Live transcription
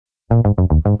Hi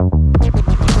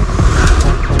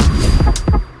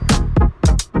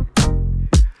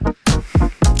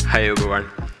everyone.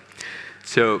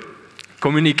 So,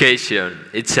 communication,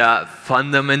 it's a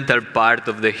fundamental part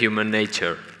of the human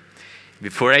nature.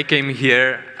 Before I came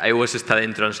here, I was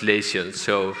studying translation,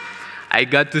 so I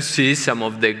got to see some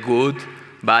of the good,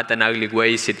 bad, and ugly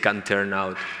ways it can turn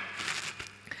out.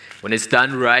 When it's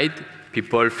done right,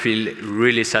 people feel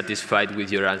really satisfied with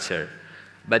your answer.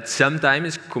 But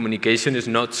sometimes communication is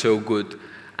not so good,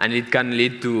 and it can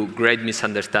lead to great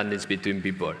misunderstandings between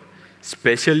people,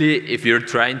 especially if you're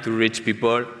trying to reach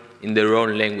people in their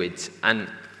own language, and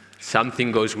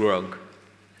something goes wrong.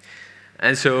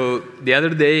 And so the other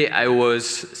day, I was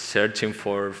searching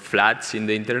for flats in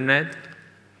the internet.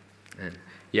 And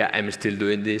yeah, I'm still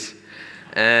doing this.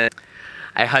 And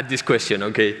I had this question,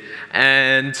 okay.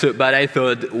 But I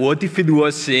thought, what if it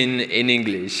was in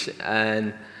English?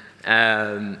 And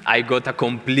I got a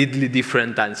completely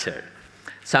different answer.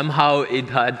 Somehow it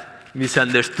had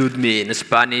misunderstood me in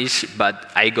Spanish,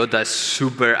 but I got a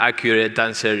super accurate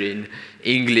answer in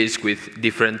English with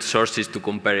different sources to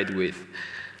compare it with.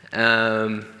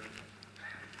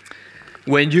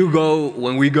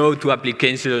 When we go to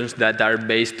applications that are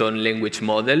based on language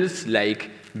models,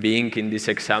 like Bing in this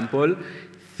example,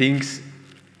 things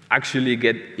actually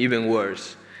get even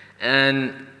worse.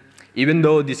 And even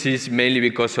though this is mainly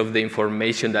because of the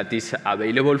information that is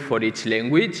available for each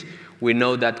language, we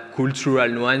know that cultural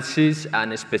nuances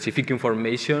and specific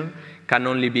information can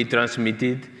only be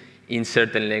transmitted in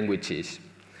certain languages.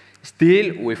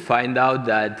 Still, we find out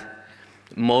that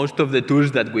most of the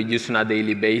tools that we use on a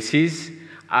daily basis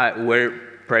were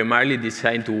primarily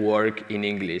designed to work in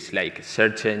English, like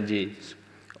search engines,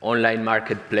 online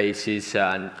marketplaces,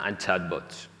 and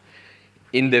chatbots.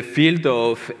 In the field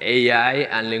of AI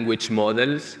and language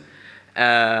models,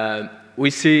 we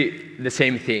see the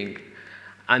same thing.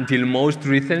 Until most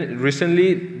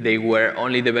recently, they were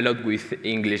only developed with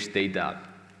English data.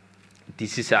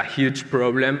 This is a huge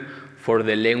problem for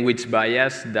the language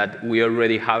bias that we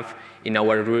already have in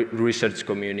our research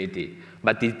community.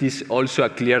 But it is also a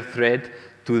clear threat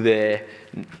to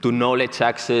knowledge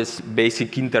access,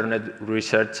 basic internet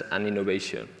research, and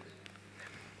innovation.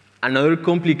 Another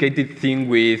complicated thing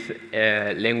with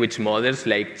language models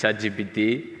like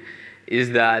ChatGPT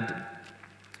is that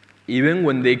even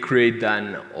when they create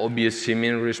an obvious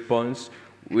seeming response,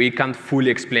 we can't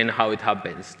fully explain how it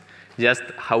happens, just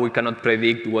how we cannot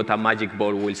predict what a magic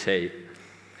ball will say.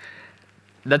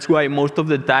 That's why most of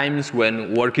the times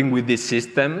when working with these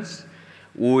systems,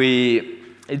 it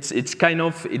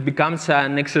becomes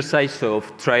an exercise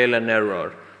of trial and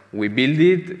error. We build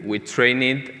it, we train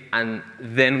it, and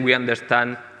then we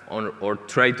understand or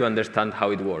try to understand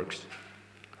how it works.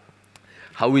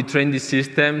 How we train these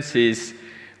systems is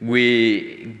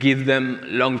we give them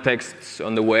long texts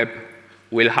on the web.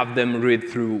 We'll have them read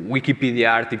through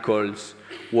Wikipedia articles,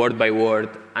 word by word,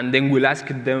 and then we'll ask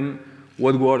them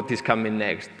what word is coming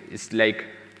next. It's like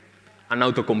an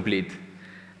autocomplete.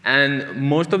 And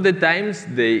most of the times,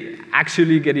 they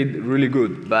actually get it really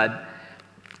good. But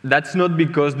that's not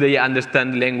because they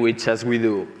understand language as we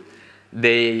do.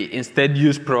 They instead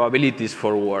use probabilities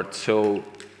for words. So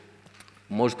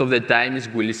most of the times,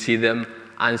 we'll see them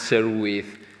answer with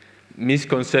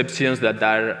misconceptions that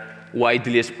are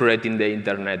widely spread in the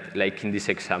internet, like in these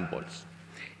examples.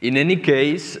 In any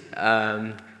case,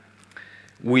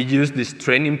 we use this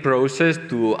training process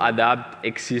to adapt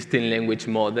existing language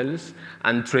models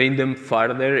and train them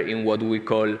further in what we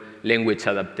call language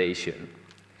adaptation.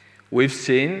 We've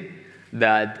seen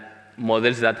that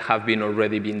models that have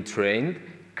already been trained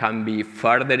can be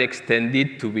further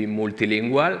extended to be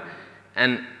multilingual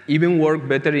and even work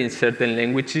better in certain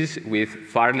languages with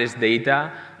far less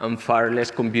data and far less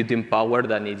computing power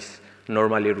than is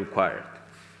normally required.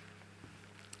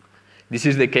 This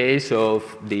is the case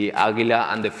of the Aguila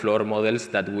and the Floor models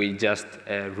that we just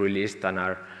released and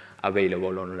are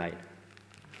available online.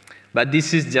 But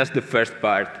this is just the first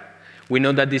part. We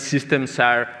know that these systems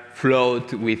are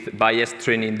flawed with biased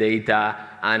training data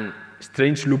and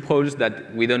strange loopholes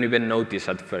that we don't even notice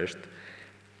at first.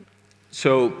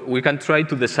 So we can try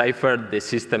to decipher the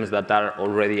systems that are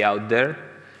already out there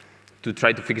to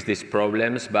try to fix these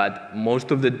problems, but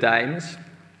most of the times,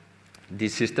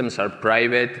 these systems are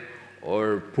private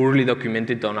or poorly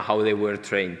documented on how they were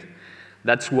trained.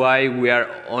 That's why we are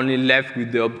only left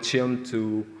with the option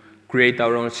to create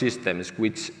our own systems,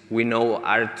 which we know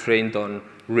are trained on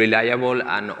reliable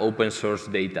and open source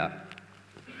data.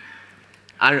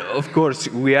 And of course,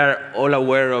 we are all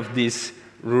aware of this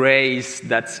race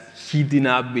that's heating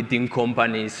up between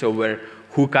companies over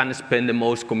who can spend the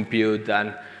most compute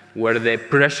and where the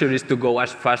pressure is to go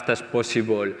as fast as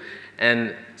possible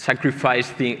and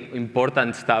sacrifice the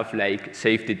important stuff like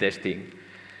safety testing.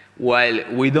 While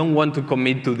we don't want to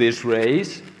commit to this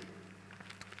race,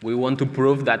 we want to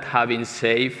prove that having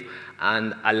safe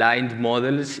and aligned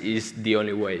models is the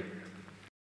only way.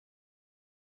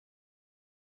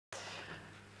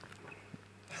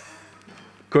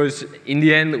 Because in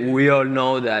the end, we all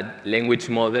know that language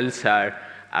models are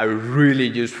a really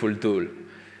useful tool,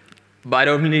 but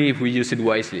only if we use it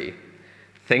wisely.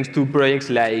 Thanks to projects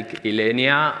like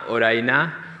Ilenia or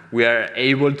Aina, we are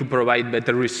able to provide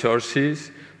better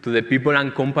resources to the people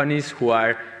and companies who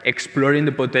are exploring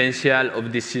the potential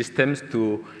of these systems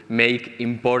to make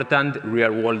important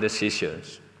real-world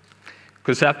decisions.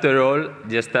 Because after all,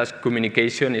 just as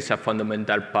communication is a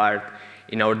fundamental part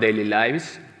in our daily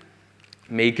lives,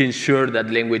 making sure that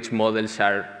language models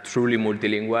are truly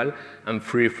multilingual and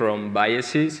free from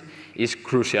biases is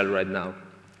crucial right now.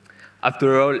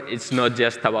 After all, it's not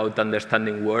just about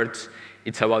understanding words,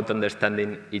 it's about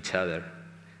understanding each other.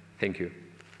 Thank you.